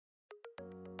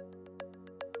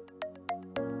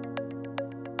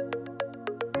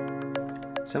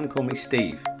Some call me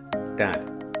Steve, Dad,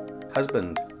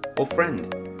 husband, or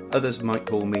friend. Others might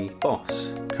call me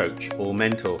boss, coach, or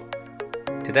mentor.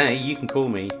 Today you can call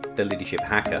me the Leadership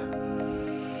Hacker.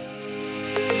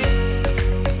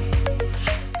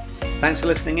 Thanks for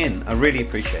listening in, I really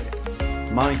appreciate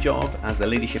it. My job as the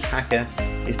Leadership Hacker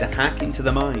is to hack into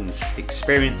the minds,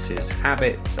 experiences,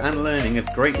 habits and learning of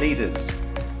great leaders,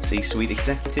 C-suite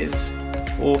executives,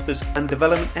 authors and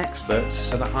development experts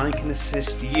so that I can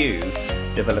assist you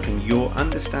developing your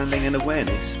understanding and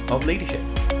awareness of leadership.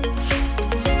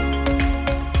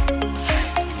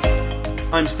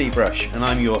 I'm Steve Rush and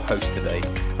I'm your host today.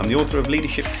 I'm the author of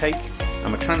Leadership Cake,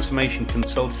 I'm a transformation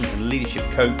consultant and leadership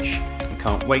coach and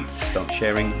can't wait to start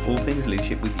sharing all things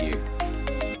leadership with you.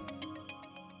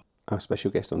 Our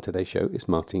special guest on today's show is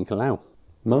Martine Kalaw.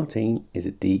 Martine is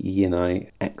a DE&I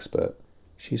expert.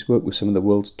 She's worked with some of the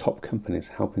world's top companies,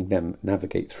 helping them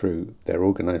navigate through their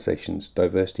organisation's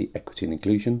diversity, equity and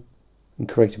inclusion and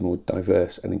create a more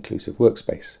diverse and inclusive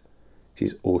workspace.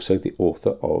 She's also the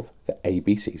author of The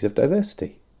ABCs of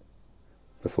Diversity.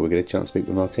 Before we get a chance to speak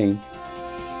with Martine,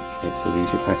 it's the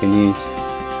Leadership Hacker News.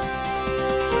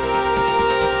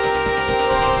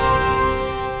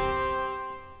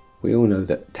 We all know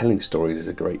that telling stories is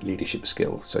a great leadership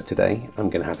skill, so today I'm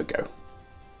going to have a go.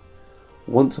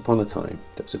 Once upon a time,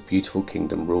 there was a beautiful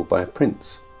kingdom ruled by a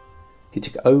prince. He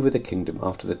took over the kingdom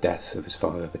after the death of his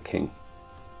father, the king.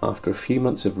 After a few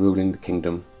months of ruling the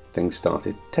kingdom, things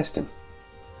started to test him.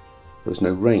 There was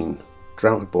no rain,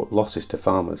 drought had brought losses to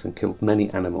farmers and killed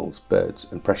many animals, birds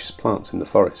and precious plants in the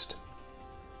forest.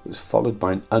 It was followed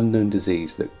by an unknown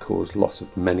disease that caused loss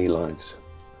of many lives.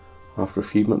 After a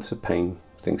few months of pain,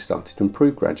 things started to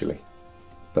improve gradually.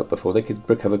 But before they could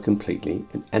recover completely,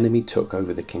 an enemy took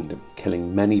over the kingdom,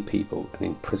 killing many people and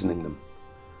imprisoning them.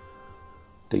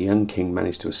 The young king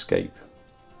managed to escape.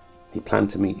 He planned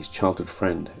to meet his childhood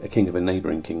friend, a king of a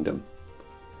neighbouring kingdom.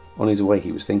 On his way,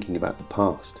 he was thinking about the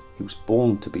past. He was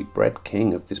born to be bred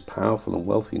king of this powerful and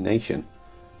wealthy nation.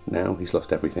 Now he's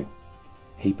lost everything.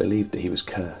 He believed that he was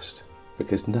cursed,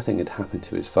 because nothing had happened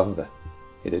to his father.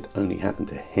 It had only happened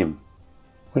to him.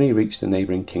 When he reached the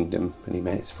neighbouring kingdom and he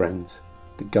met his friends,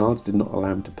 the guards did not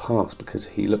allow him to pass because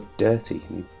he looked dirty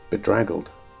and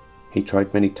bedraggled. He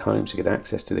tried many times to get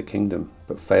access to the kingdom,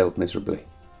 but failed miserably.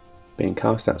 Being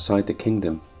cast outside the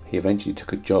kingdom, he eventually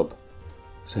took a job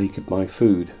so he could buy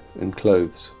food and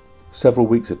clothes. Several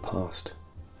weeks had passed,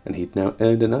 and he'd now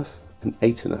earned enough and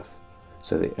ate enough,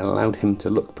 so they allowed him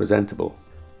to look presentable.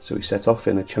 So he set off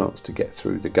in a chance to get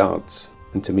through the guards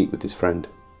and to meet with his friend.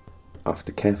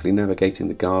 After carefully navigating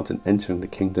the guards and entering the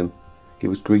kingdom, he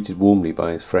was greeted warmly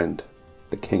by his friend,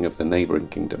 the king of the neighbouring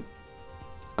kingdom.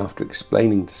 After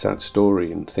explaining the sad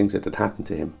story and things that had happened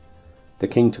to him, the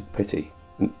king took pity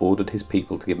and ordered his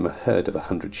people to give him a herd of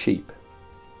 100 sheep.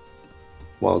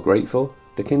 While grateful,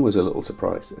 the king was a little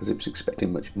surprised, as he was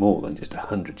expecting much more than just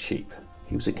 100 sheep.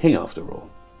 He was a king after all.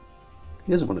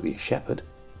 He doesn't want to be a shepherd.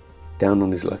 Down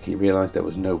on his luck, he realised there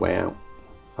was no way out.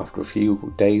 After a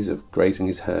few days of grazing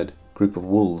his herd, a group of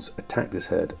wolves attacked his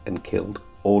herd and killed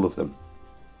all of them.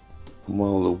 And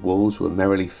while the wolves were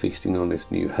merrily feasting on his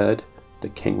new herd, the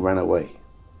king ran away.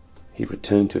 He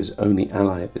returned to his only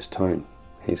ally at this time,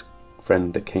 his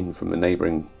friend the king from the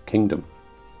neighbouring kingdom.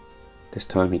 This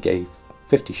time he gave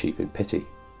 50 sheep in pity.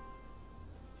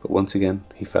 But once again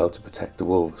he failed to protect the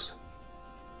wolves.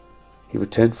 He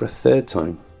returned for a third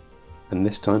time, and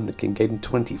this time the king gave him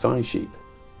 25 sheep,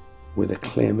 with a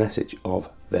clear message of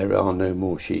there are no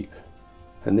more sheep.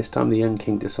 And this time the young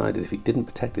king decided if he didn't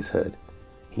protect his herd,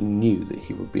 he knew that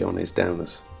he would be on his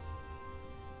downers.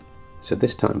 So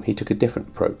this time he took a different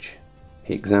approach.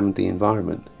 He examined the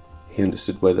environment. He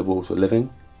understood where the wolves were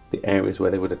living, the areas where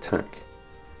they would attack.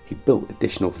 He built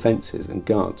additional fences and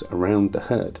guards around the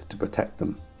herd to protect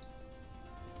them.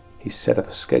 He set up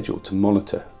a schedule to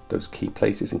monitor those key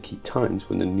places and key times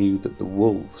when he knew that the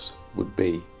wolves would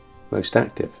be most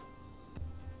active.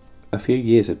 A few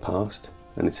years had passed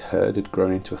and his herd had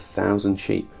grown into 1,000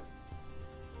 sheep.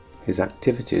 His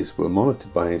activities were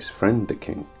monitored by his friend the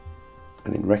king,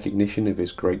 and in recognition of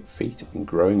his great feat in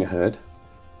growing a herd,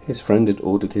 his friend had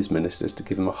ordered his ministers to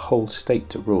give him a whole state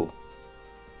to rule.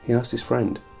 He asked his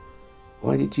friend,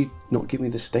 "Why did you not give me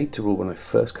the state to rule when I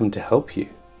first came to help you?"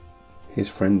 His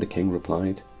friend the king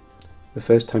replied, "The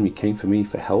first time you came for me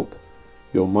for help,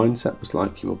 your mindset was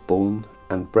like you were born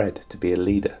and bred to be a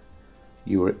leader.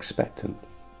 You were expectant,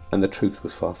 and the truth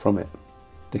was far from it."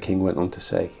 The king went on to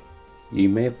say, "You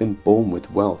may have been born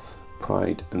with wealth,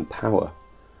 pride and power,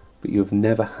 but you have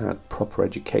never had proper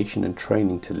education and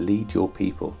training to lead your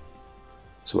people.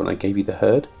 So when I gave you the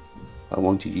herd, I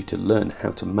wanted you to learn how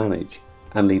to manage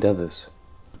and lead others.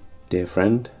 Dear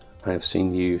friend, I have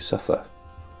seen you suffer,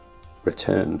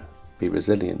 return, be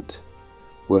resilient,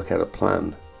 work out a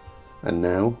plan, and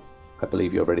now I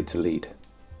believe you're ready to lead.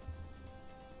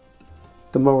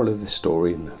 The moral of this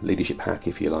story, and the leadership hack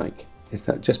if you like, is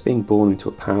that just being born into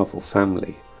a powerful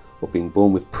family or being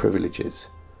born with privileges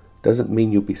doesn't mean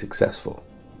you'll be successful.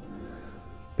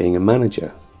 Being a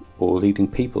manager or leading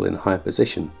people in a higher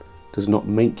position does not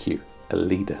make you a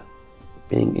leader.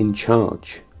 Being in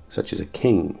charge, such as a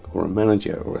king or a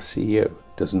manager or a CEO,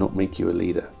 does not make you a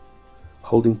leader.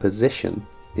 Holding position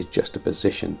is just a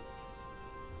position.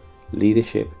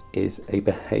 Leadership is a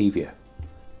behaviour,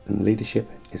 and leadership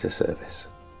is a service.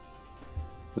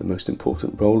 The most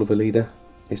important role of a leader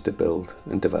is to build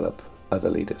and develop other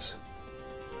leaders.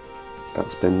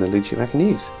 That's been the Leadership Hacker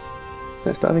News.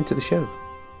 Let's dive into the show.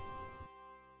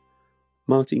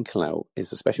 Martine Kalaw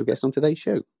is a special guest on today's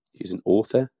show. She's an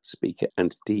author, speaker,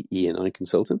 and DE&I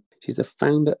consultant. She's the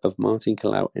founder of Martine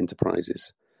Kalaw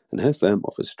Enterprises, and her firm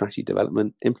offers strategy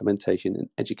development, implementation, and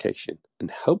education,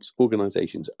 and helps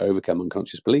organisations overcome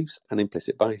unconscious beliefs and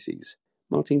implicit biases.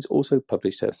 Martine's also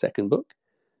published her second book,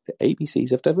 The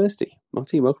ABCs of Diversity.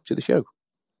 Martine, welcome to the show.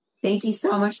 Thank you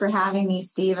so much for having me,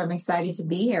 Steve. I'm excited to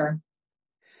be here.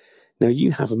 Now,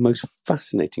 you have a most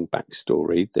fascinating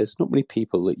backstory. There's not many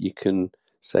people that you can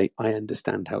say, I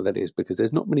understand how that is, because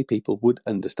there's not many people would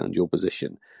understand your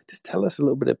position. Just tell us a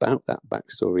little bit about that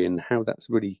backstory and how that's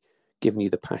really given you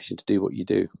the passion to do what you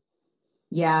do.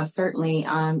 Yeah, certainly.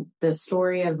 The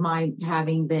story of my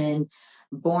having been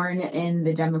born in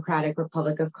the Democratic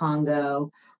Republic of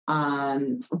Congo,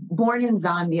 born in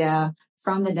Zambia,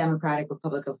 from the Democratic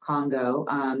Republic of Congo.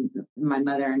 My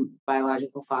mother and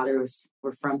biological father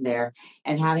were from there,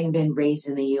 and having been raised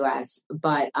in the U.S.,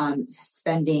 but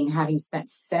having spent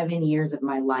 7 years of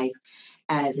my life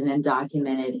as an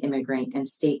undocumented immigrant and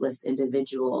stateless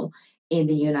individual in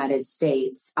the United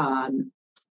States,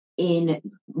 in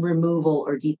removal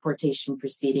or deportation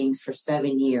proceedings for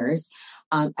 7 years,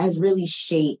 has really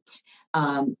shaped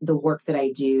the work that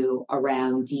I do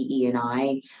around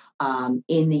DE&I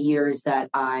in the years that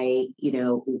I,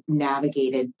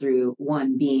 navigated through,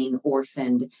 1, being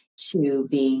orphaned, 2,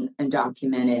 being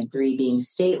undocumented, 3, being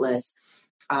stateless.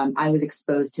 I was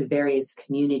exposed to various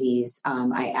communities.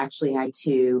 I actually had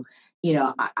to,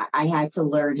 I had to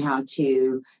learn how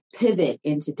to pivot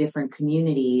into different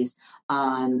communities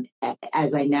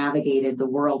as I navigated the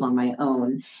world on my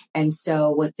own. And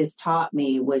so what this taught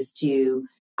me was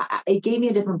it gave me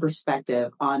a different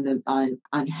perspective on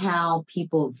how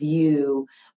people view,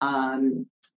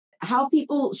 how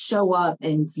people show up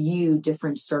and view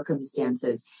different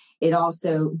circumstances. It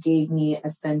also gave me a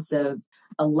sense of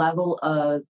a level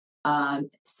of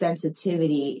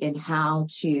sensitivity in how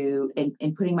to,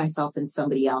 in putting myself in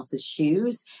somebody else's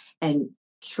shoes and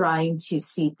trying to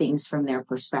see things from their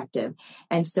perspective.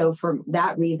 And so for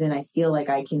that reason, I feel like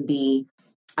I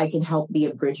can help be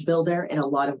a bridge builder in a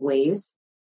lot of ways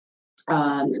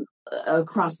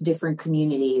across different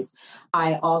communities.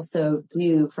 I also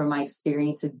do, from my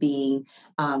experience of being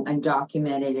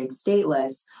undocumented and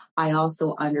stateless, I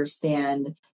also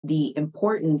understand the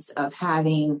importance of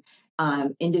having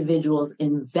individuals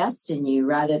invest in you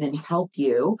rather than help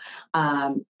you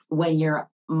when you're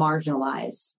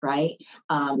marginalized, right?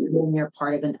 When you're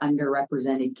part of an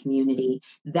underrepresented community.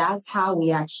 That's how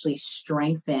we actually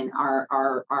strengthen our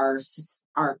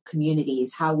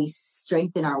communities, how we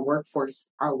strengthen our workforce.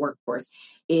 Our workforce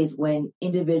is when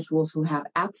individuals who have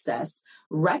access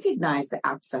recognize the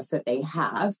access that they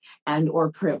have and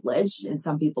or privileged, and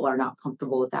some people are not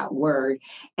comfortable with that word,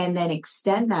 and then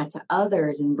extend that to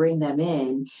others and bring them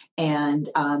in and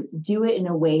do it in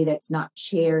a way that's not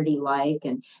charity-like,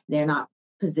 and they're not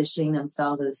positioning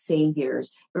themselves as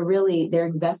saviors, but really they're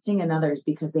investing in others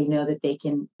because they know that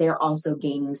they're also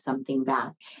gaining something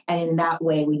back. And in that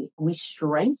way, we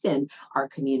strengthen our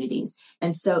communities.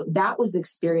 And so that was the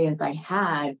experience I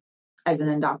had as an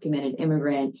undocumented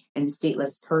immigrant and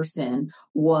stateless person,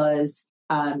 was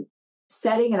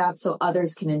setting it up so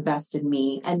others can invest in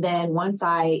me. And then once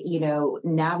I,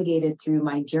 navigated through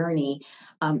my journey,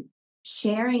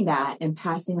 sharing that and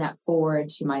passing that forward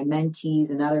to my mentees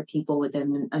and other people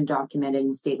within the undocumented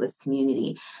and stateless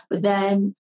community, but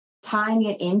then tying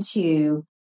it into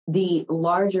the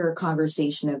larger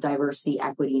conversation of diversity,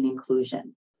 equity, and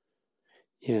inclusion.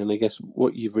 Yeah, and I guess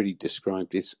what you've really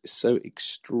described is so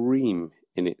extreme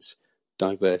in its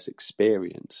diverse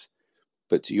experience,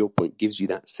 but to your point, gives you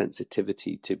that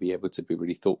sensitivity to be able to be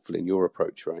really thoughtful in your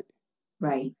approach, right?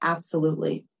 Right,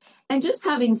 absolutely. And just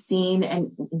having seen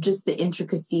and just the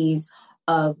intricacies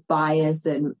of bias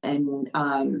and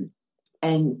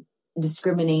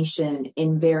discrimination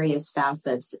in various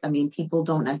facets. I mean, people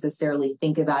don't necessarily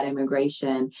think about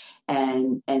immigration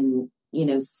and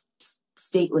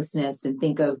statelessness and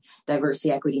think of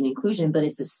diversity, equity, and inclusion, but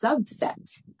it's a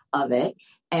subset of it.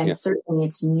 And certainly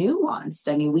it's nuanced.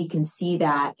 I mean, we can see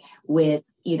that with,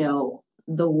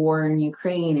 the war in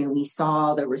Ukraine, and we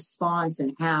saw the response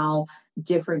and how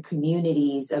different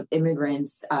communities of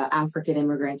immigrants, African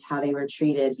immigrants, how they were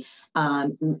treated,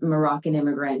 Moroccan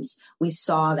immigrants. We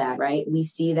saw that, right? We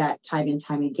see that time and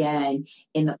time again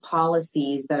in the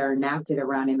policies that are enacted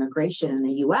around immigration in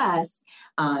the U.S.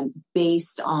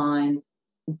 Based on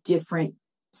different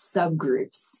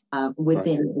subgroups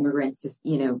within immigrants,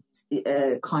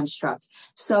 construct.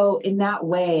 So in that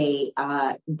way,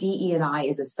 DE&I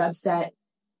is a subset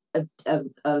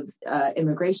of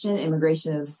immigration.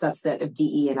 Immigration is a subset of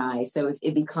DE&I. So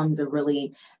it becomes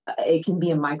it can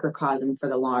be a microcosm for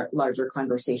the larger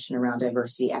conversation around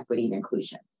diversity, equity, and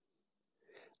inclusion.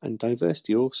 And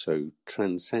diversity also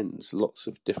transcends lots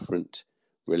of different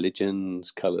religions,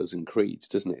 colours, and creeds,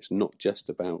 doesn't it? It's not just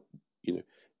about,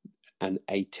 an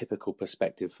atypical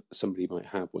perspective somebody might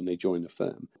have when they join a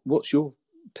firm. What's your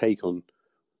take on,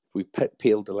 if we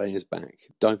peel the layers back,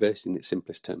 diversity in its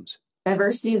simplest terms?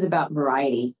 Diversity is about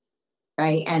variety,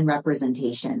 right? And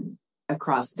representation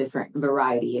across different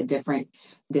variety of different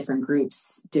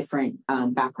groups, different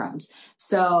backgrounds.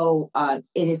 So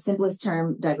in its simplest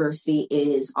term, diversity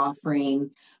is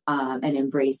offering and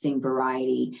embracing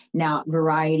variety. Now,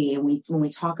 variety, and when we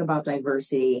talk about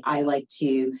diversity, I like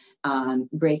to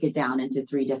break it down into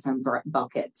three different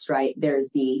buckets, right?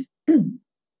 There's the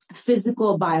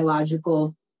physical,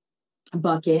 biological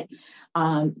bucket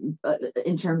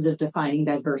in terms of defining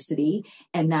diversity,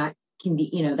 and that can be,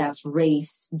 that's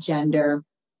race, gender,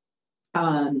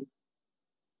 it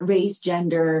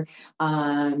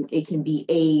can be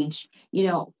age,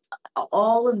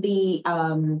 all of the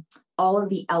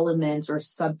elements or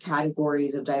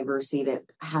subcategories of diversity that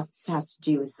has to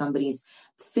do with somebody's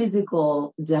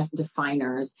physical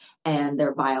definers and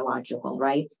their biological,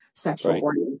 right? Sexual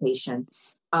orientation.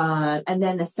 And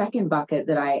then the second bucket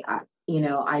that I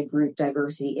group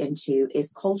diversity into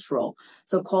is cultural.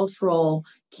 So cultural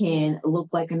can look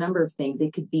like a number of things.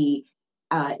 It could be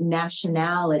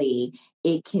nationality.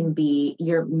 It can be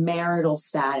your marital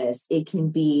status. It can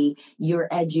be your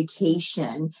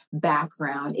education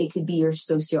background. It could be your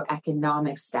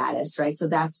socioeconomic status, right? So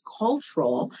that's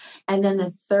cultural. And then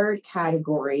the third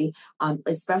category,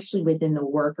 especially within the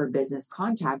work or business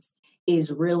context,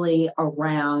 is really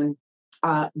around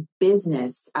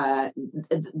business,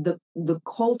 the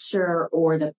culture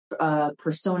or the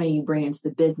persona you bring into the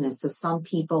business. So some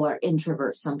people are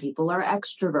introverts, some people are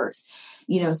extroverts.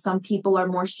 Some people are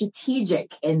more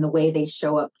strategic in the way they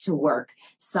show up to work.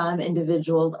 Some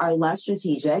individuals are less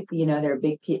strategic. They're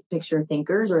big picture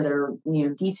thinkers, or they're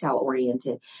detail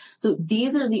oriented. So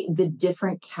these are the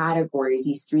different categories,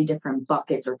 these three different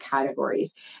buckets or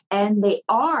categories, and they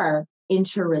are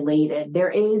interrelated.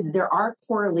 There are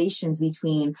correlations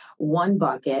between one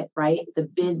bucket, right? The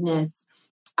business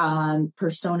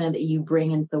persona that you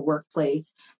bring into the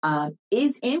workplace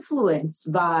is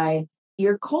influenced by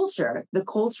your culture, the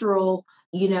cultural,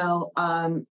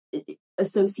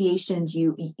 associations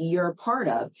you're a part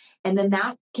of. And then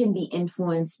that can be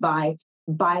influenced by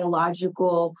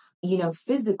biological,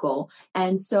 physical.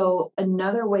 And so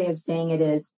another way of saying it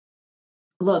is,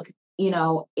 look,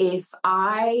 if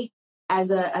I, as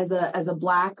a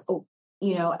Black,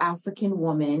 African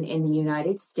woman in the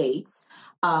United States,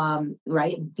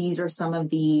 right? These are some of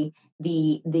the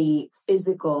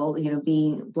physical,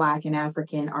 being Black and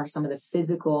African are some of the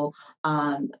physical,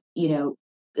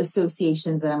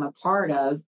 associations that I'm a part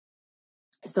of.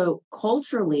 So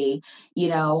culturally,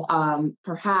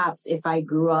 perhaps if I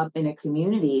grew up in a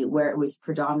community where it was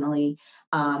predominantly,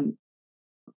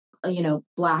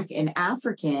 Black and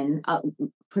African,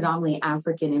 predominantly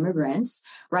African immigrants,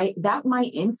 right? That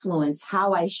might influence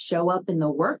how I show up in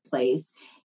the workplace.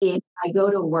 If I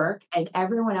go to work and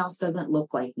everyone else doesn't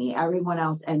look like me, everyone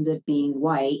else ends up being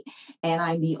white, and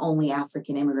I'm the only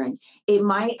African immigrant, it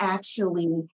might actually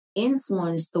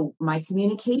influence my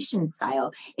communication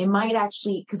style. It might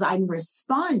actually, because I'm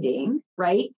responding,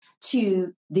 right,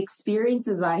 to the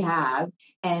experiences I have,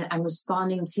 and I'm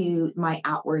responding to my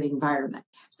outward environment.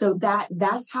 So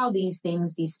that's how these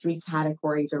three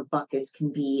categories or buckets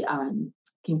can be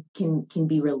can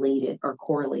be related or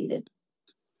correlated.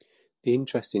 The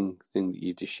interesting thing that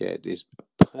you just shared is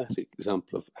a perfect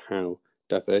example of how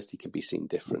diversity can be seen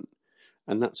different.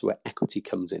 And that's where equity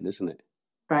comes in, isn't it?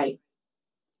 Right.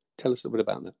 Tell us a bit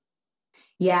about that.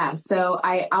 Yeah, so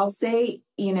I'll say,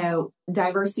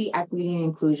 diversity, equity, and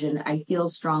inclusion, I feel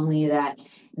strongly that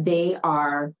they're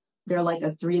like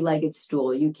a three-legged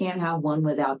stool. You can't have one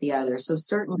without the other. So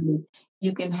certainly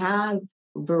you can have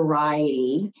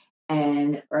variety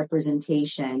and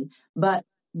representation, but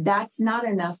that's not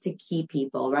enough to keep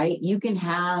people, right? You can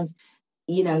have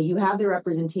you have the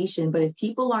representation, but if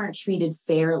people aren't treated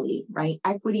fairly, right?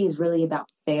 Equity is really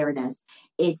about fairness.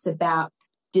 It's about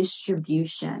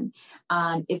distribution.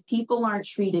 If people aren't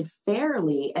treated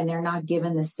fairly and they're not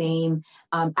given the same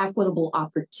equitable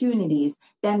opportunities,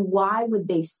 then why would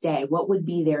they stay? What would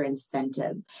be their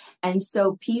incentive? And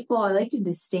so I like to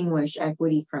distinguish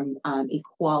equity from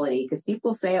equality, because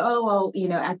people say, oh, well,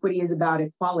 equity is about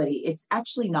equality. It's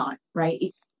actually not,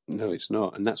 right? No, it's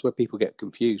not. And that's where people get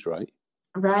confused, right?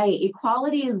 Right.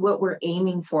 Equality is what we're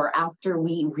aiming for after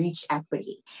we reach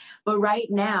equity. But right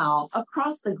now,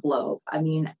 across the globe, I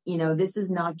mean, this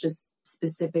is not just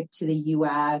specific to the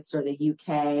US or the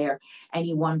UK or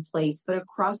any one place, but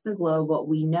across the globe, what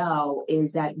we know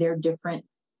is that there are different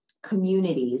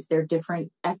communities, there are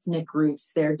different ethnic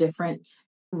groups, there are different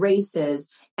races,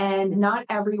 and not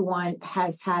everyone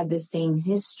has had the same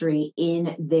history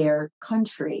in their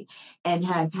country and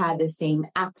have had the same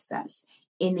access.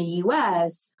 In the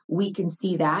US, we can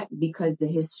see that because the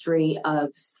history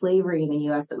of slavery in the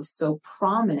US that was so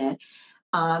prominent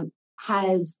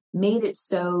has made it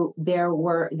so there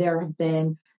have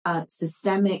been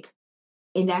systemic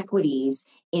inequities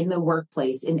in the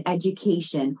workplace, in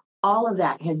education. All of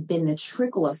that has been the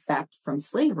trickle effect from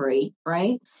slavery,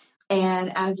 right?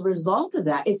 And as a result of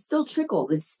that, it still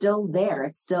trickles. It's still there.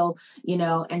 It's still,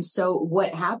 and so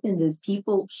what happens is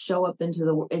people show up in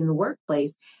the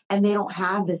workplace and they don't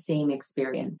have the same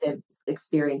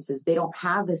experiences. They don't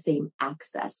have the same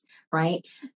access, right?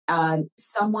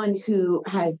 Someone who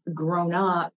has grown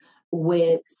up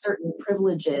with certain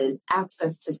privileges,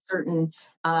 access to certain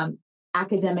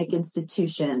academic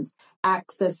institutions,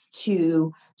 access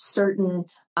to certain,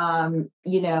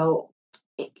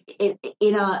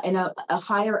 in a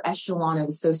higher echelon of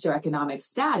socioeconomic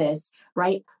status,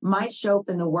 right, might show up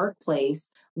in the workplace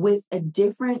with a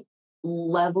different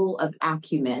level of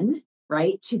acumen,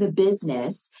 right, to the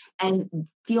business, and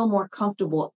feel more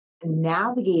comfortable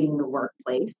navigating the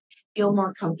workplace, feel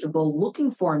more comfortable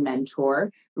looking for a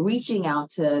mentor, reaching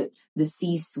out to the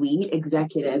C-suite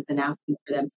executives and asking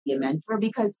for them to be a mentor,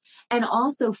 and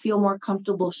also feel more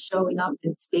comfortable showing up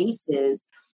in spaces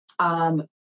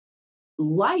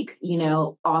like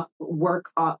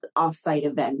offsite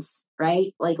events,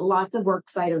 right? Like lots of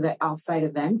offsite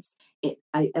events,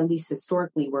 at least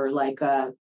historically, were like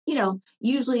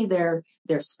usually they're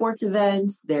sports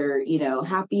events, they're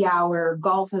happy hour,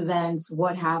 golf events,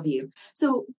 what have you.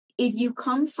 So if you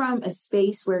come from a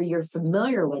space where you're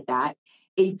familiar with that,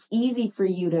 it's easy for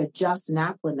you to adjust and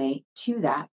acclimate to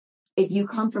that. If you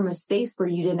come from a space where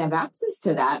you didn't have access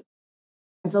to that,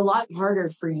 it's a lot harder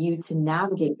for you to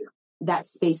navigate that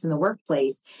space in the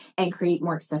workplace and create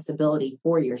more accessibility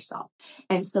for yourself.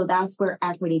 And so that's where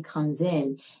equity comes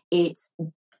in. It's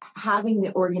having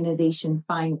the organization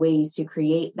find ways to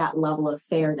create that level of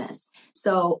fairness.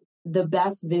 So the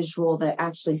best visual that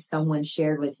actually someone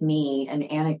shared with me, an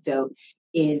anecdote,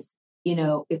 is,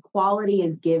 equality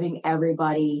is giving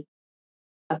everybody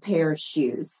a pair of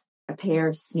shoes, a pair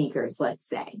of sneakers, let's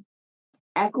say.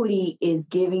 Equity is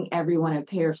giving everyone a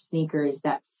pair of sneakers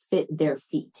that fit their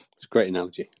feet. It's a great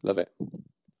analogy. Love it.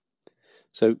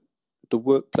 So the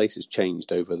workplace has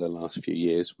changed over the last few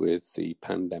years with the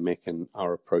pandemic and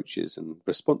our approaches and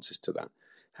responses to that.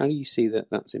 How do you see that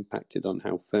that's impacted on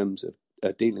how firms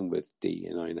are dealing with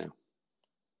DE&I now?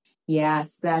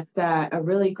 Yes, that's a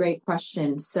really great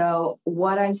question. So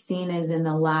what I've seen is in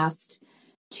the last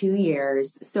 2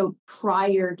 years, so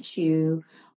prior to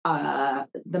the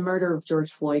murder of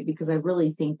George Floyd, because I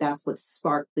really think that's what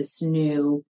sparked this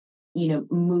new,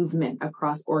 movement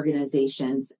across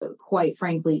organizations, quite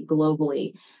frankly,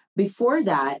 globally. Before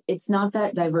that, it's not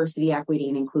that diversity, equity,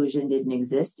 and inclusion didn't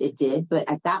exist. It did. But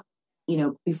at that,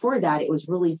 before that, it was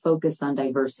really focused on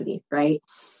diversity, right?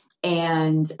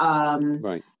 And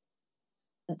right.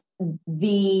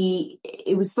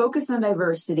 It was focused on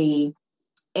diversity,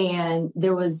 and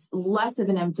there was less of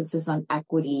an emphasis on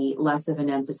equity, less of an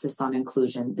emphasis on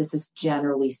inclusion. This is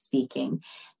generally speaking.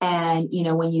 And,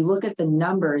 when you look at the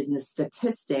numbers and the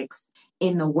statistics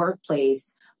in the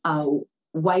workplace,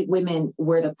 white women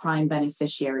were the prime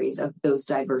beneficiaries of those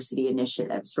diversity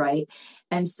initiatives, right?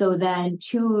 And so then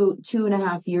two and a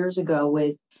half years ago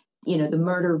with, the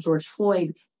murder of George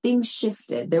Floyd, things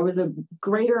shifted. There was a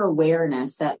greater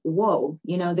awareness that, whoa,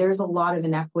 there's a lot of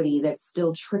inequity that's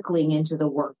still trickling into the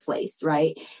workplace,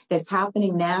 right? That's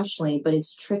happening nationally, but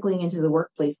it's trickling into the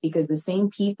workplace because the same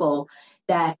people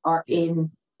that are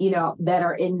in that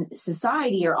are in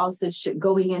society are also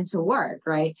going into work,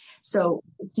 right? So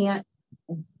we can't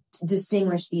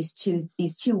distinguish these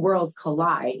two worlds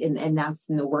collide, and that's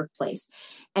in the workplace.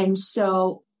 And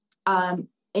so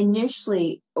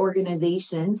initially,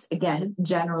 organizations, again,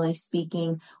 generally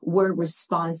speaking, were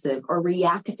responsive or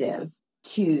reactive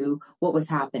to what was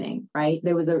happening, right?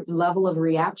 There was a level of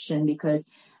reaction because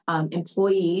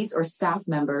employees or staff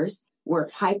members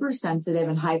were hypersensitive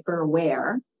and hyper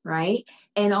aware, right?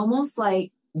 And almost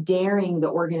like daring the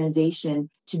organization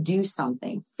to do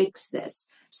something, fix this.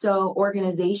 So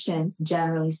organizations,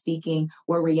 generally speaking,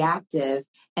 were reactive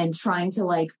and trying to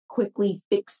like quickly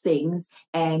fix things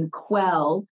and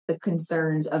quell the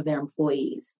concerns of their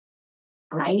employees,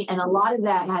 right? And a lot of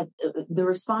that had the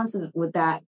response with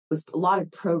that was a lot of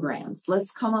programs.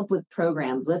 Let's come up with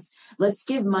programs. Let's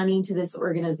give money to this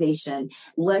organization.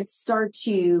 Let's have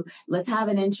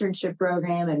an internship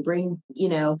program and bring,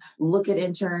 look at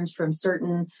interns from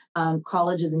certain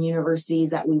colleges and universities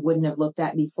that we wouldn't have looked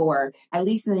at before. At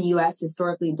least in the U.S.,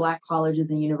 historically, Black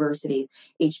colleges and universities,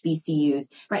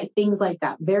 HBCUs, right? Things like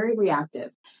that. Very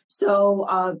reactive.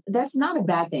 So that's not a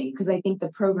bad thing because I think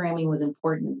the programming was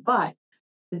important. But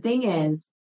the thing is,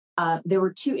 there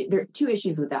are two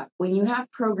issues with that. When you have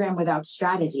program without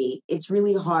strategy, it's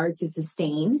really hard to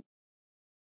sustain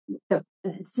the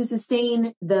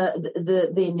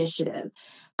initiative.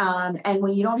 And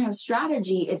when you don't have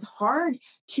strategy, it's hard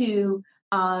to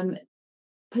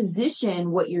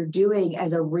position what you're doing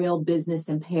as a real business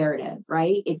imperative,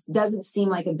 right? It doesn't seem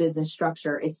like a business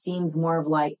structure. It seems more of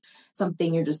like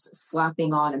something you're just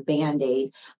slapping on a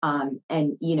Band-Aid and,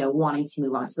 wanting to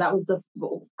move on. So that was the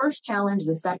first challenge.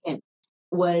 The second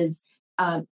was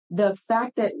the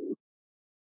fact that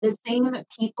the same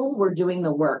people were doing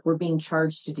the work, were being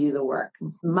charged to do the work,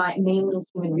 mainly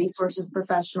human resources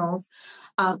professionals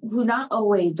who don't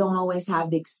always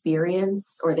have the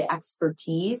experience or the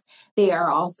expertise. They are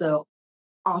also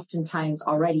oftentimes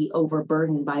already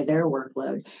overburdened by their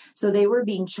workload. So they were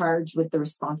being charged with the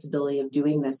responsibility of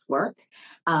doing this work,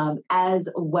 as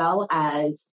well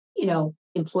as,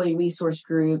 employee resource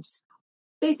groups,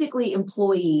 basically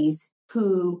employees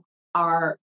who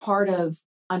are part of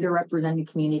underrepresented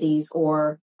communities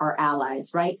or are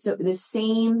allies, right? So the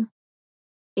same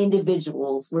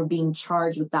individuals were being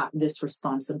charged with this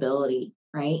responsibility,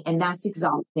 right? And that's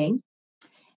exhausting.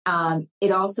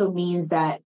 It also means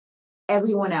that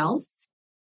everyone else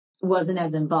wasn't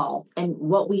as involved. And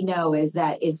what we know is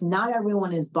that if not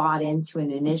everyone is bought into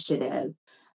an initiative,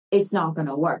 it's not going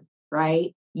to work,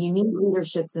 right? You need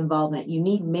leadership's involvement. You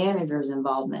need managers'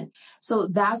 involvement. So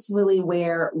that's really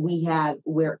where we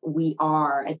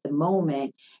are at the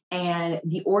moment. And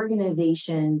the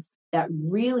organizations that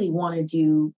really want to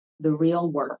do the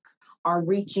real work are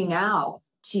reaching out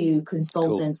to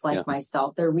consultants like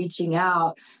myself. They're reaching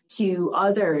out to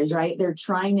others, right?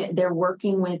 They're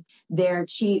working with they're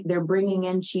bringing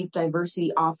in chief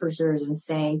diversity officers and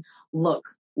saying, look,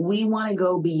 we want to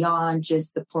go beyond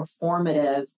just the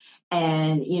performative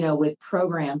and, with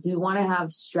programs. We want to have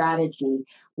strategy.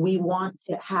 We want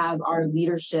to have our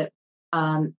leadership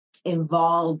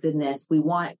involved in this. We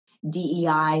want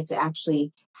DEI to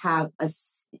actually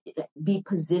be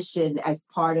positioned as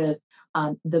part of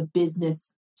the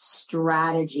business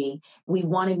strategy. We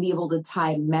want to be able to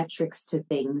tie metrics to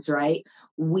things, right?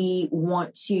 We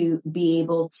want to be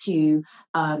able to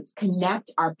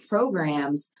connect our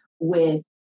programs with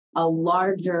a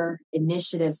larger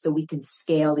initiative so we can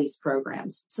scale these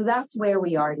programs. So that's where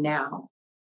we are now,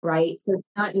 right? So it's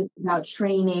not just about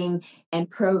training and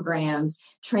programs.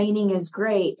 Training is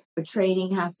great, but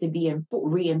training has to be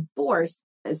reinforced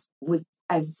with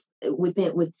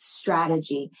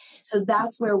strategy. So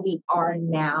that's where we are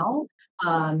now,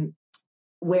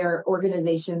 where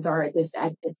organizations are at this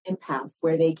impasse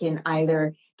where they can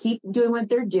either keep doing what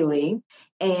they're doing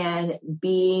and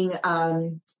being,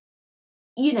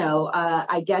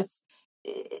 I guess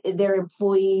their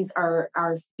employees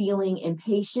are feeling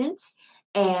impatient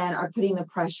and are putting the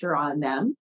pressure on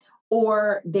them,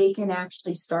 or they can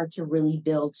actually start to really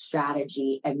build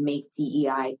strategy and make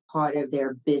DEI part of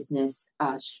their business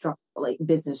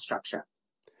structure.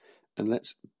 And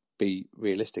let's be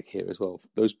realistic here as well.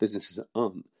 Those businesses that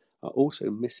aren't are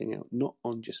also missing out not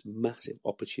on just massive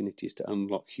opportunities to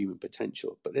unlock human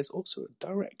potential, but there's also a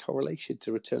direct correlation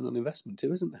to return on investment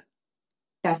too, isn't there?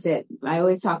 That's it. I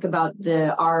always talk about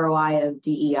the ROI of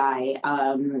DEI.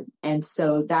 And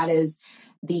so that is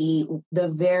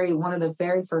one of the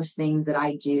very first things that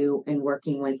I do in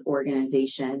working with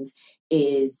organizations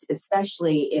is,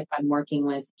 especially if I'm working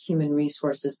with human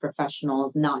resources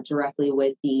professionals, not directly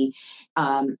with the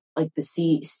like the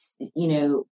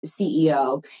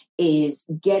CEO, is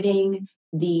getting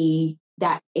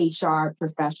that HR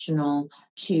professional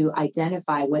to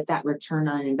identify what that return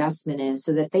on investment is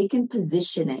so that they can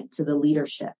position it to the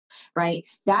leadership, right?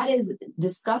 That is,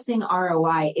 discussing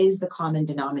ROI is the common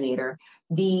denominator.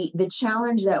 The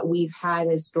challenge that we've had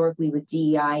historically with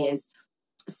DEI is,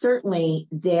 certainly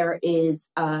there's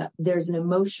an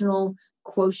emotional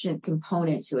quotient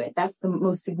component to it. That's the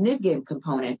most significant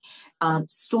component.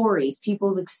 Stories,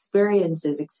 people's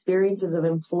experiences of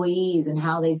employees and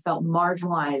how they felt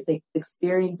marginalized, the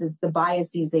experiences, the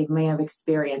biases they may have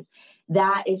experienced.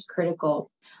 That is critical.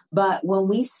 But when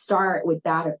we start with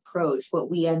that approach,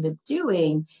 what we end up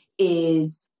doing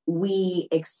is we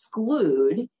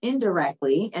exclude,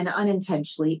 indirectly and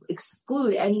unintentionally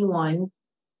exclude anyone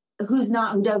who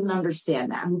doesn't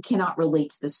understand that, who cannot relate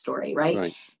to the story,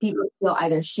 right? People feel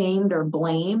either shamed or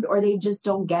blamed, or they just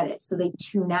don't get it. So they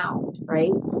tune out, right?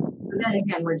 And then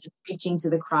again, we're just preaching to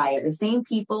the choir. The same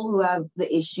people who have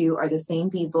the issue are the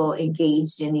same people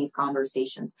engaged in these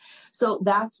conversations. So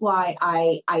that's why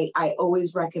I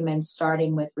always recommend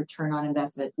starting with return on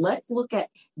investment. Let's look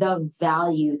at the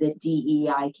value that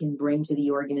DEI can bring to the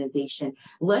organization.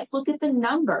 Let's look at the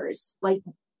numbers. Like,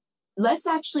 let's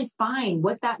actually find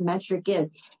what that metric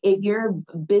is. If you're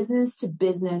business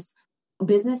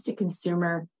to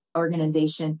consumer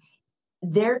organization,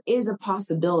 there's always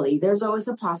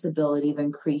a possibility of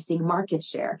increasing market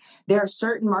share. There are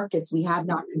certain markets we have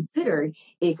not considered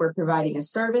if we're providing a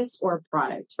service or a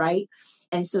product, right?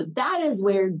 And so that is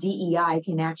where DEI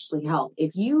can actually help.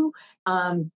 If you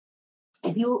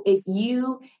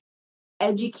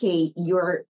educate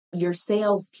your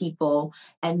salespeople,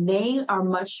 and they are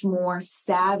much more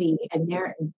savvy, and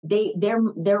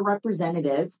they're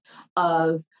representative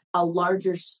of a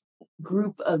larger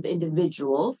group of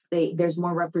individuals. There's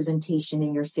more representation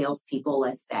in your salespeople,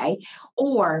 let's say,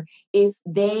 or if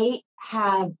they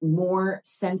have more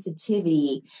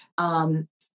sensitivity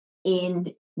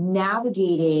in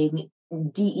navigating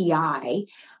DEI,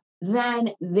 then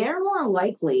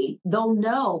they'll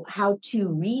know how to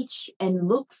reach and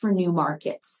look for new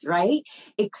markets, right?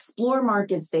 Explore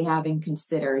markets they haven't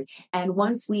considered. And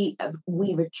once we've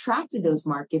attracted those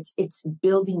markets, it's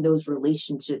building those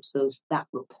relationships, that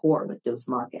rapport with those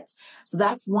markets. So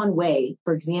that's one way,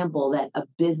 for example, that a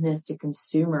business to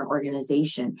consumer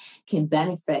organization can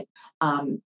benefit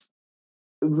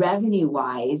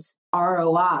revenue-wise,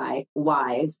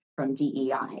 ROI-wise, from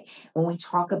DEI. When we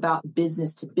talk about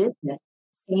business to business,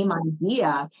 same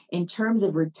idea in terms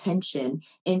of retention,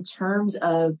 in terms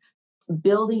of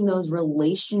building those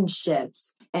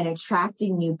relationships and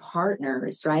attracting new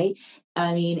partners, right?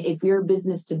 I mean, if you're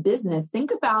business to business,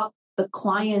 think about the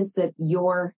clients that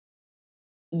your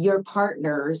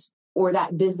partners or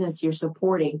that business you're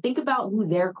supporting. Think about who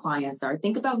their clients are.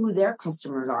 Think about who their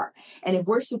customers are. And if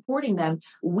we're supporting them,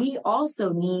 we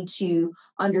also need to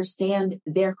understand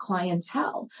their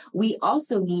clientele. We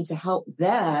also need to help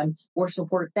them or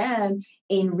support them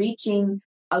in reaching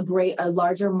a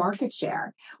larger market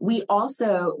share. We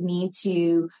also need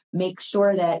to make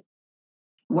sure that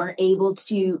we're able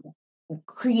to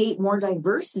create more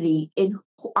diversity in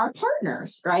our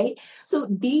partners, right? So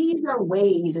these are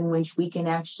ways in which we can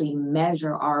actually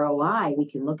measure ROI. We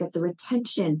can look at the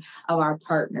retention of our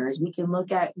partners. We can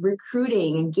look at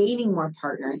recruiting and gaining more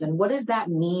partners. And what does that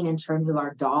mean in terms of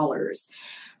our dollars?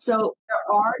 So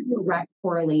there are direct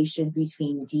correlations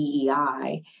between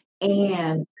DEI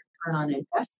and return on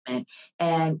investment.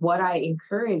 And what I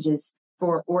encourage is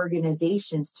for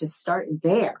organizations to start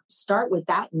with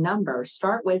that number,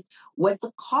 start with what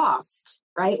the cost,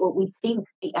 right? What we think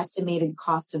the estimated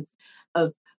cost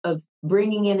of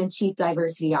bringing in a chief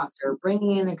diversity officer,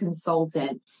 bringing in a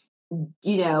consultant,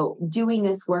 doing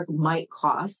this work might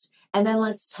cost. And then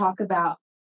let's talk about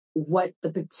what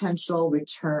the potential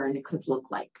return could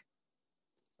look like.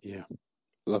 Yeah,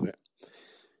 love it.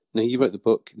 Now, you wrote the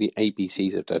book, The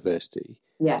ABCs of Diversity.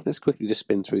 Yes. Let's quickly just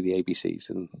spin through the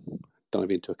ABCs and dive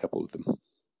into a couple of them.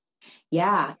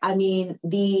 Yeah, I mean,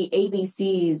 the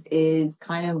ABCs is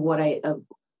kind of what I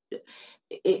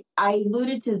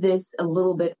alluded to this a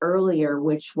little bit earlier,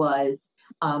 which was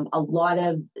a lot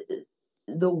of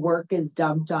the work is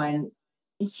dumped on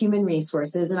human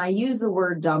resources, and I use the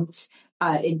word dumped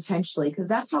intentionally because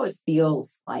that's how it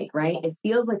feels like, right? It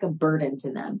feels like a burden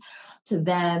to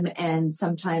them, and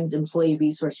sometimes employee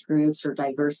resource groups or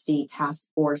diversity task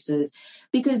forces,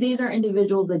 because these are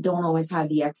individuals that don't always have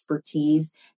the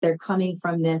expertise. They're coming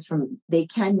from they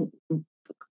can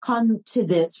come to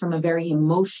this from a very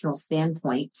emotional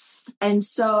standpoint. And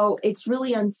so it's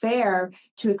really unfair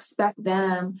to expect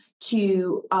them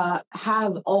to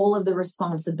have all of the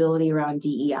responsibility around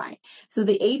DEI. So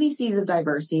the ABCs of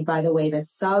diversity, by the way, the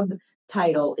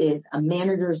subtitle is A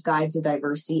Manager's Guide to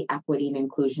Diversity, Equity, and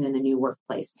Inclusion in the New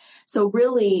Workplace. So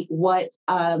really what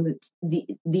the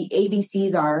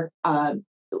ABCs are,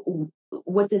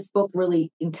 what this book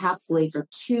really encapsulates are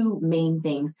two main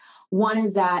things. One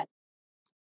is that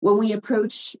when we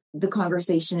approach the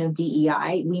conversation of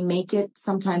DEI, we make it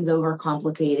sometimes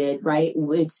overcomplicated, right?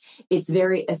 It's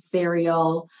very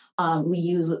ethereal.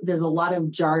 There's a lot of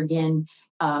jargon,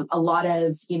 a lot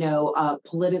of,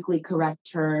 politically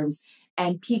correct terms,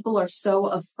 and people are so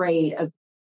afraid of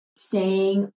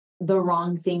saying the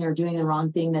wrong thing or doing the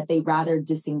wrong thing that they rather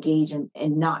disengage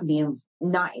and not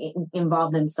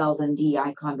involve themselves in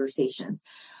DEI conversations.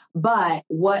 But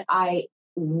what I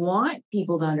want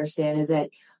people to understand is that,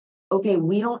 okay,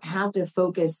 we don't have to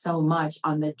focus so much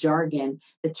on the jargon,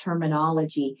 the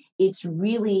terminology. It's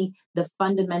really the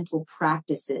fundamental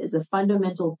practices, the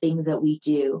fundamental things that we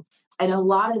do. And a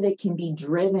lot of it can be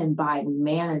driven by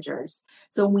managers.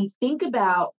 So when we think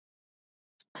about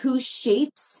who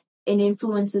shapes and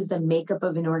influences the makeup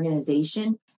of an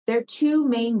organization, there are two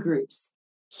main groups: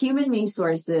 human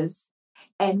resources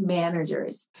and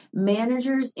managers.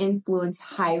 Managers influence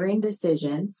hiring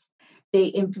decisions. They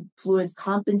influence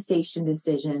compensation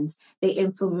decisions. They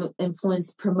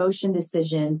influence promotion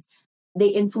decisions. They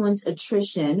influence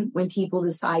attrition when people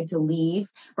decide to leave,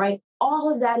 right?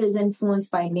 All of that is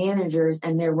influenced by managers,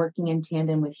 and they're working in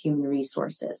tandem with human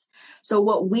resources. So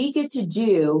what we get to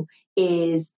do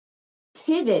is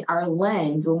pivot our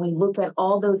lens when we look at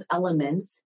all those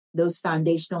elements, those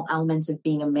foundational elements of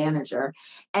being a manager,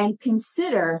 and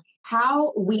consider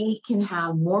how we can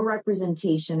have more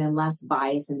representation and less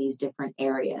bias in these different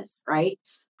areas, right?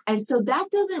 And so that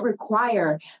doesn't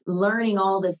require learning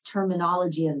all this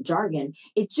terminology and jargon.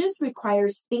 It just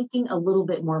requires thinking a little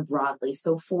bit more broadly.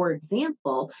 So for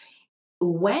example,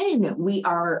 when we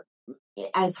are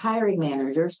as hiring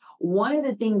managers, one of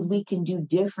the things we can do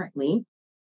differently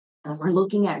when we're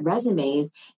looking at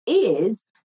resumes is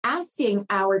asking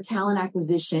our talent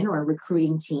acquisition or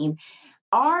recruiting team,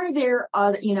 are there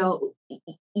other,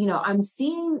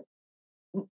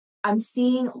 I'm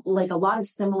seeing like a lot of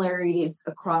similarities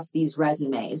across these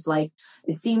resumes. Like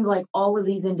it seems like all of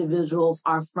these individuals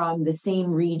are from the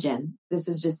same region. This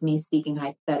is just me speaking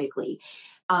hypothetically.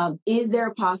 Is there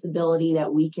a possibility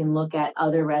that we can look at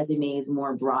other resumes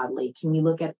more broadly? Can we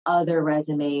look at other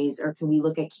resumes, or can we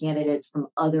look at candidates from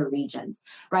other regions,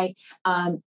 right?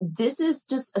 This is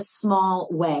just a small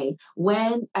way.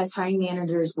 When, as hiring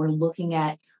managers,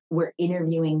 we're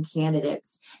interviewing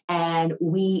candidates and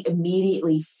we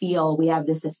immediately feel we have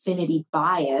this affinity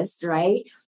bias, right?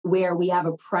 Where we have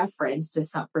a preference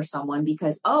for someone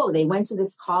because, oh, they went to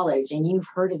this college and you've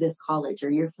heard of this college or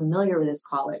you're familiar with this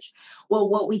college. Well,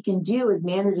 what we can do as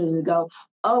managers is go,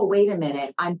 oh, wait a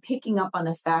minute. I'm picking up on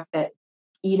the fact that,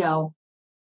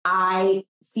 I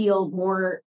feel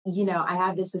more, I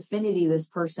have this affinity to this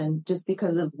person just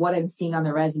because of what I'm seeing on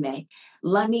the resume.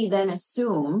 Let me then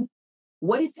assume,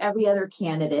 what if every other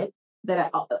candidate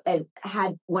that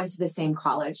I went to the same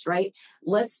college, right?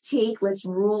 Let's take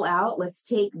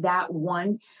that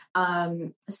one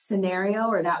scenario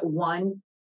or that one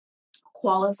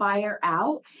qualifier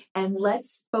out, and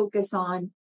let's focus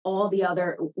on all the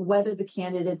other, whether the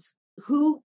candidates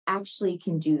who actually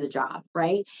can do the job,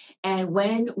 right? And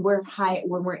when we're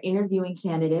interviewing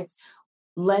candidates,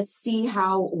 let's see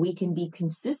how we can be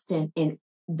consistent in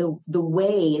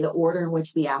the order in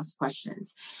which we ask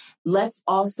questions. Let's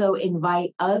also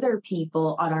invite other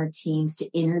people on our teams to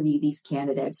interview these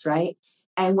candidates, right?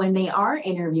 And when they are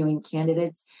interviewing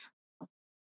candidates,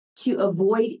 to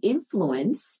avoid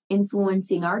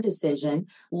influencing our decision,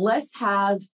 let's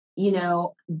have,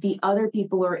 the other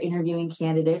people who are interviewing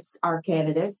our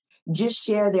candidates, just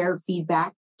share their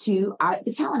feedback to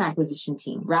the talent acquisition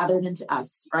team rather than to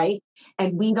us, right?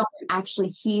 And we don't actually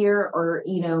hear or,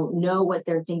 know what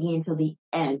they're thinking until the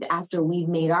end after we've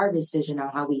made our decision on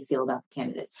how we feel about the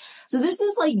candidates. So these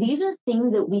are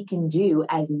things that we can do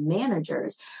as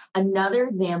managers. Another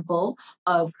example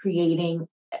of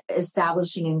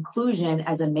establishing inclusion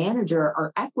as a manager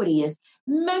or equity is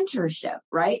mentorship,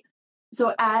 right?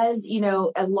 So as you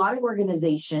know, a lot of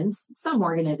organizations, some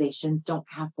organizations don't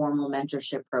have formal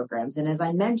mentorship programs. And as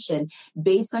I mentioned,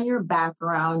 based on your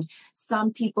background,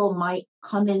 some people might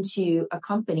come into a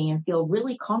company and feel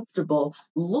really comfortable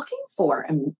looking for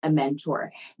a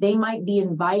mentor. They might be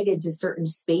invited to certain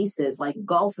spaces like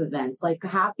golf events, like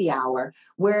happy hour,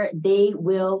 where they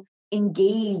will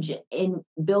engage in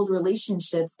build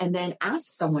relationships and then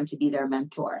ask someone to be their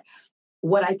mentor.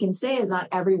 What I can say is not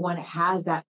everyone has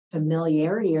that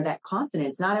familiarity or that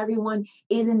confidence. Not everyone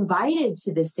is invited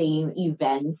to the same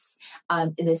events,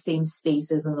 in the same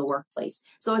spaces in the workplace.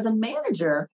 So as a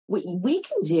manager, what we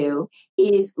can do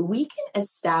is we can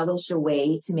establish a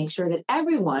way to make sure that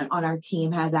everyone on our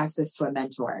team has access to a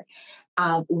mentor.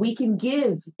 We can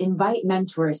invite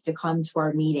mentors to come to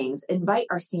our meetings, invite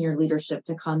our senior leadership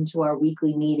to come to our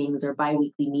weekly meetings or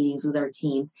biweekly meetings with our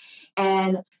teams,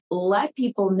 and let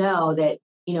people know that,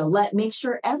 make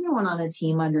sure everyone on the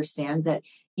team understands that,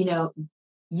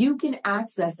 you can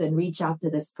access and reach out to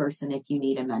this person if you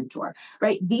need a mentor,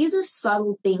 right? These are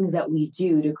subtle things that we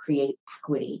do to create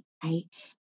equity, right?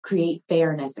 Create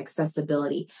fairness,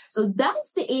 accessibility. So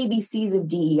that's the ABCs of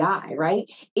DEI,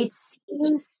 right? It's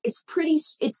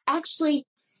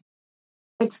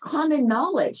common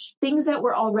knowledge, things that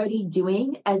we're already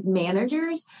doing as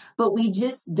managers, but we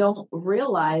just don't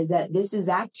realize that this is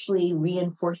actually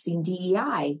reinforcing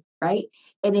DEI, right?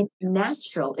 And it's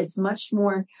natural. It's much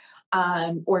more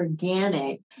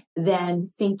organic than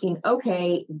thinking,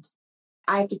 okay,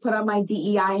 I have to put on my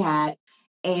DEI hat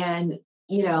and,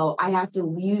 I have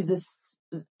to use this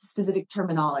specific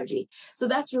terminology. So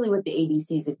that's really what the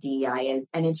ABCs of DEI is.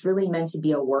 And it's really meant to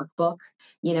be a workbook,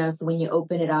 so when you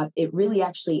open it up, it really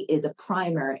actually is a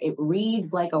primer. It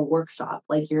reads like a workshop,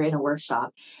 like you're in a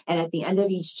workshop. And at the end of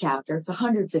each chapter, it's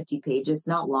 150 pages,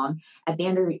 not long. At the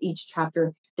end of each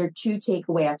chapter, there are 2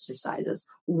 takeaway exercises.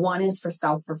 One is for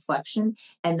self-reflection,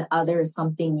 and the other is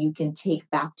something you can take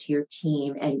back to your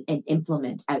team and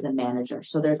implement as a manager.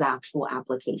 So there's actual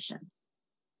application.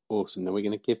 Awesome. Now we're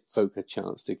going to give folk a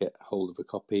chance to get hold of a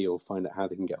copy or find out how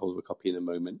they can get hold of a copy in a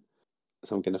moment.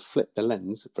 So I'm going to flip the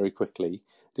lens very quickly,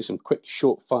 do some quick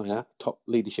short fire top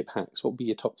leadership hacks. What would be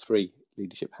your top 3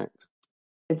 leadership hacks?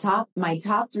 My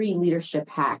top 3 leadership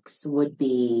hacks would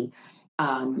be,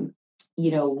 one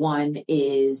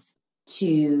is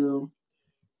to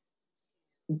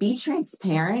be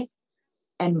transparent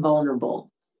and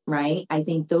vulnerable, right? I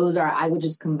think I would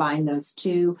just combine those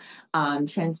 2.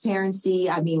 Transparency,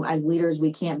 I mean, as leaders,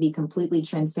 we can't be completely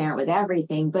transparent with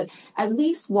everything, but at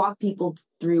least walk people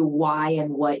through why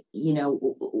and what,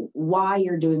 why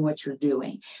you're doing what you're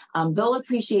doing. They'll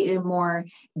appreciate it more.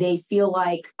 They feel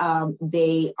like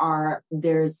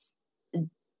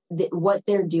what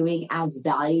they're doing adds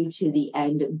value to the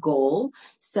end goal.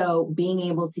 So being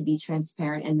able to be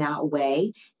transparent in that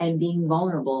way and being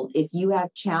vulnerable. If you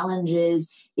have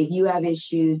challenges, if you have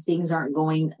issues, things aren't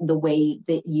going the way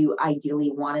that you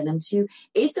ideally wanted them to,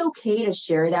 it's okay to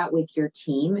share that with your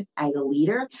team as a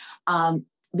leader.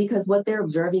 Because what they're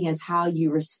observing is how you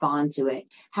respond to it,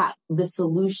 the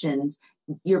solutions,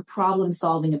 your problem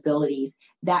solving abilities.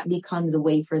 That becomes a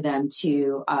way for them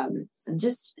to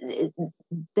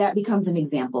that becomes an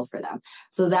example for them.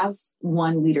 So that's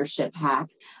one leadership hack.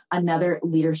 Another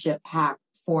leadership hack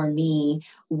for me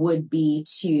would be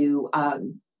to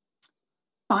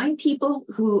find people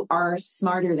who are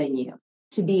smarter than you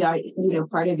to be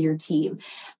part of your team.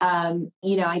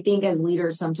 I think as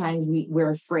leaders, sometimes we're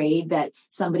afraid that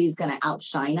somebody's going to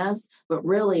outshine us, but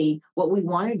really what we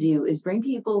want to do is bring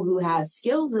people who have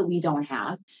skills that we don't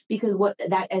have, because what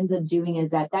that ends up doing is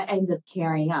that ends up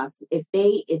carrying us. If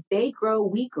they grow,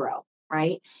 we grow.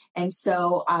 Right. And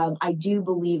so I do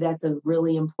believe that's a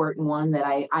really important one that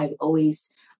I've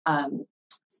always,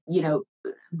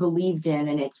 believed in,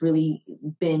 and it's really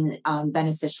been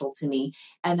beneficial to me.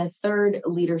 And the third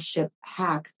leadership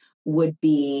hack would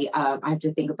be, I have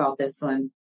to think about this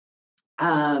one.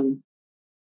 I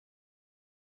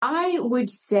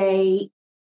would say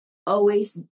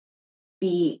always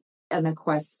be on the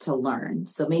quest to learn.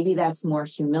 So maybe that's more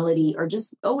humility, or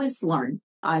just always learn.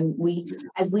 We,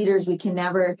 as leaders, we can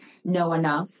never know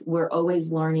enough. We're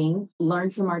always learn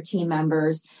from our team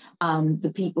members,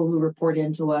 the people who report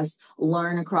into us,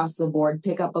 learn across the board,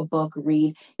 pick up a book,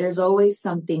 read. There's always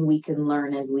something we can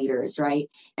learn as leaders,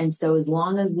 right? And so as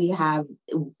long as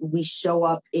we show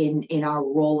up in our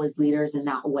role as leaders in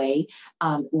that way,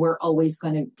 we're always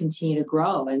going to continue to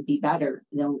grow and be better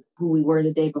than who we were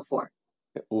the day before.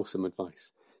 Awesome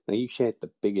advice. Now, you shared the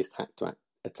biggest hack to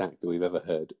attack that we've ever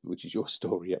heard, which is your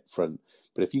story up front.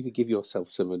 But if you could give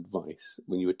yourself some advice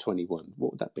when you were 21,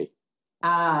 what would that be?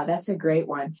 That's a great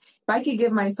one. If I could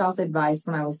give myself advice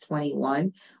when I was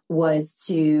 21, was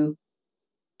to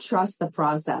trust the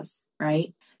process,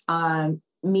 right?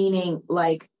 Meaning,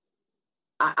 like,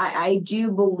 I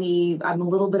do believe I'm a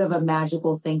little bit of a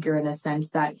magical thinker in the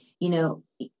sense that,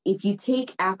 if you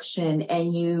take action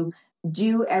and you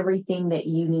do everything that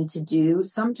you need to do,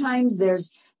 sometimes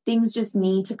there's things just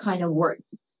need to kind of work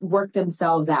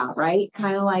themselves out, right?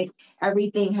 Kind of like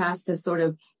everything has to sort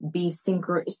of be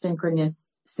synchronous,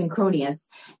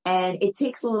 and it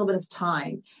takes a little bit of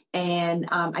time. And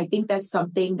I think that's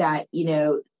something that,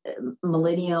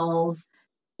 millennials,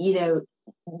 you know,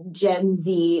 Gen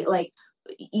Z, like,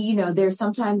 there's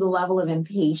sometimes a level of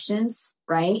impatience,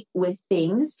 right, with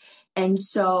things. And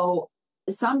so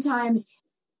sometimes,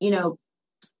 you know,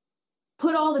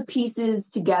 put all the pieces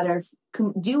together,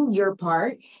 do your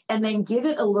part, and then give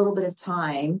it a little bit of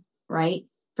time, right,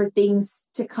 for things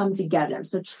to come together.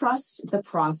 So trust the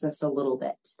process a little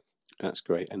bit. That's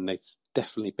great. And that's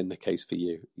definitely been the case for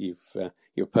you. You're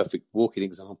a perfect walking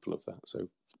example of that. So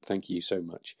thank you so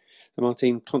much. So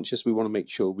Martine, conscious we want to make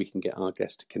sure we can get our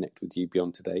guests to connect with you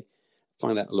beyond today,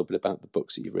 find out a little bit about the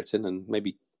books that you've written, and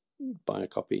maybe buy a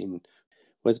copy. And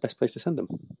where's the best place to send them?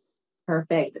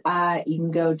 Perfect. You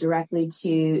can go directly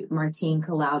to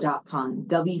martinekalaw.com,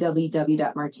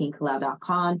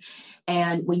 www.martinekalaw.com.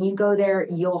 And when you go there,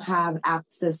 you'll have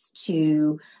access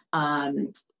to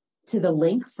the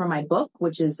link for my book,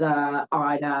 which is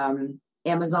on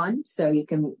Amazon. So you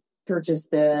can purchase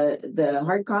the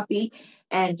hard copy,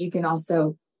 and you can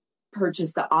also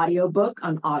purchase the audiobook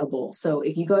on Audible. So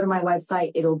if you go to my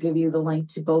website, it'll give you the link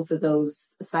to both of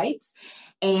those sites.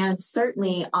 And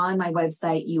certainly on my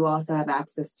website, you also have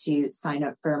access to sign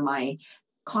up for my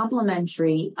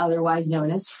complimentary, otherwise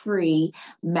known as free,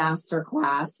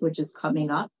 masterclass, which is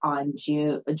coming up on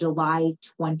July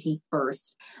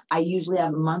 21st. I usually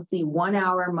have a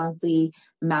 1-hour monthly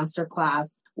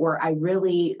masterclass where I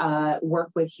really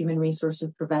work with human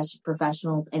resources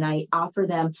professionals, and I offer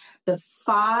them the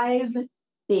 5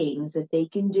 things that they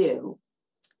can do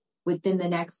within the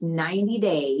next 90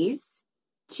 days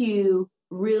to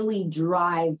really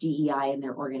drive DEI in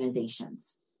their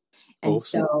organizations. And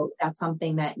awesome. So that's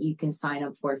something that you can sign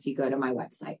up for if you go to my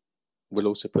website. We'll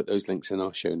also put those links in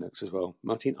our show notes as well.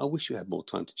 Martine, I wish we had more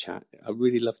time to chat. I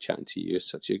really love chatting to you. You're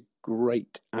such a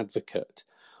great advocate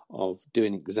of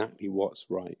doing exactly what's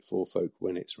right for folk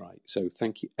when it's right. So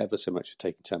thank you ever so much for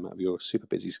taking time out of your super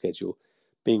busy schedule,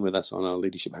 being with us on our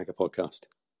Leadership Hacker podcast.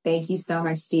 Thank you so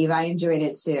much, Steve. I enjoyed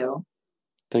it too.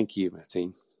 Thank you,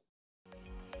 Martine.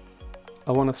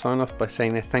 I want to sign off by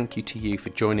saying a thank you to you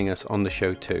for joining us on the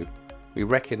show too. We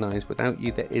recognise without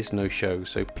you there is no show,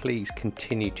 so please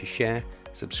continue to share,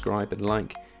 subscribe and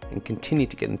like, and continue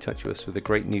to get in touch with us with the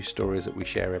great news stories that we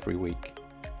share every week.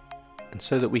 And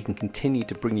so that we can continue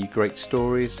to bring you great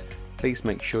stories, please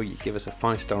make sure you give us a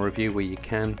 5-star review where you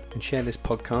can, and share this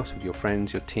podcast with your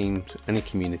friends, your teams and your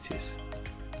communities.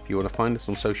 If you want to find us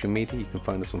on social media, you can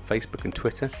find us on Facebook and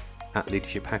Twitter at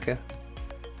Leadership Hacker,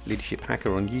 Leadership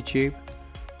Hacker on YouTube,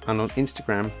 and on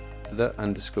Instagram,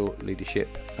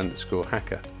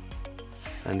 _leadership_hacker.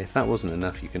 And if that wasn't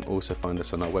enough, you can also find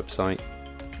us on our website,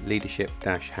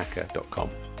 leadership-hacker.com.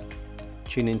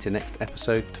 Tune in to next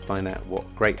episode to find out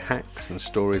what great hacks and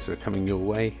stories are coming your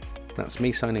way. That's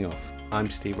me signing off. I'm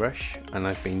Steve Rush, and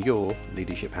I've been your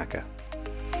Leadership Hacker.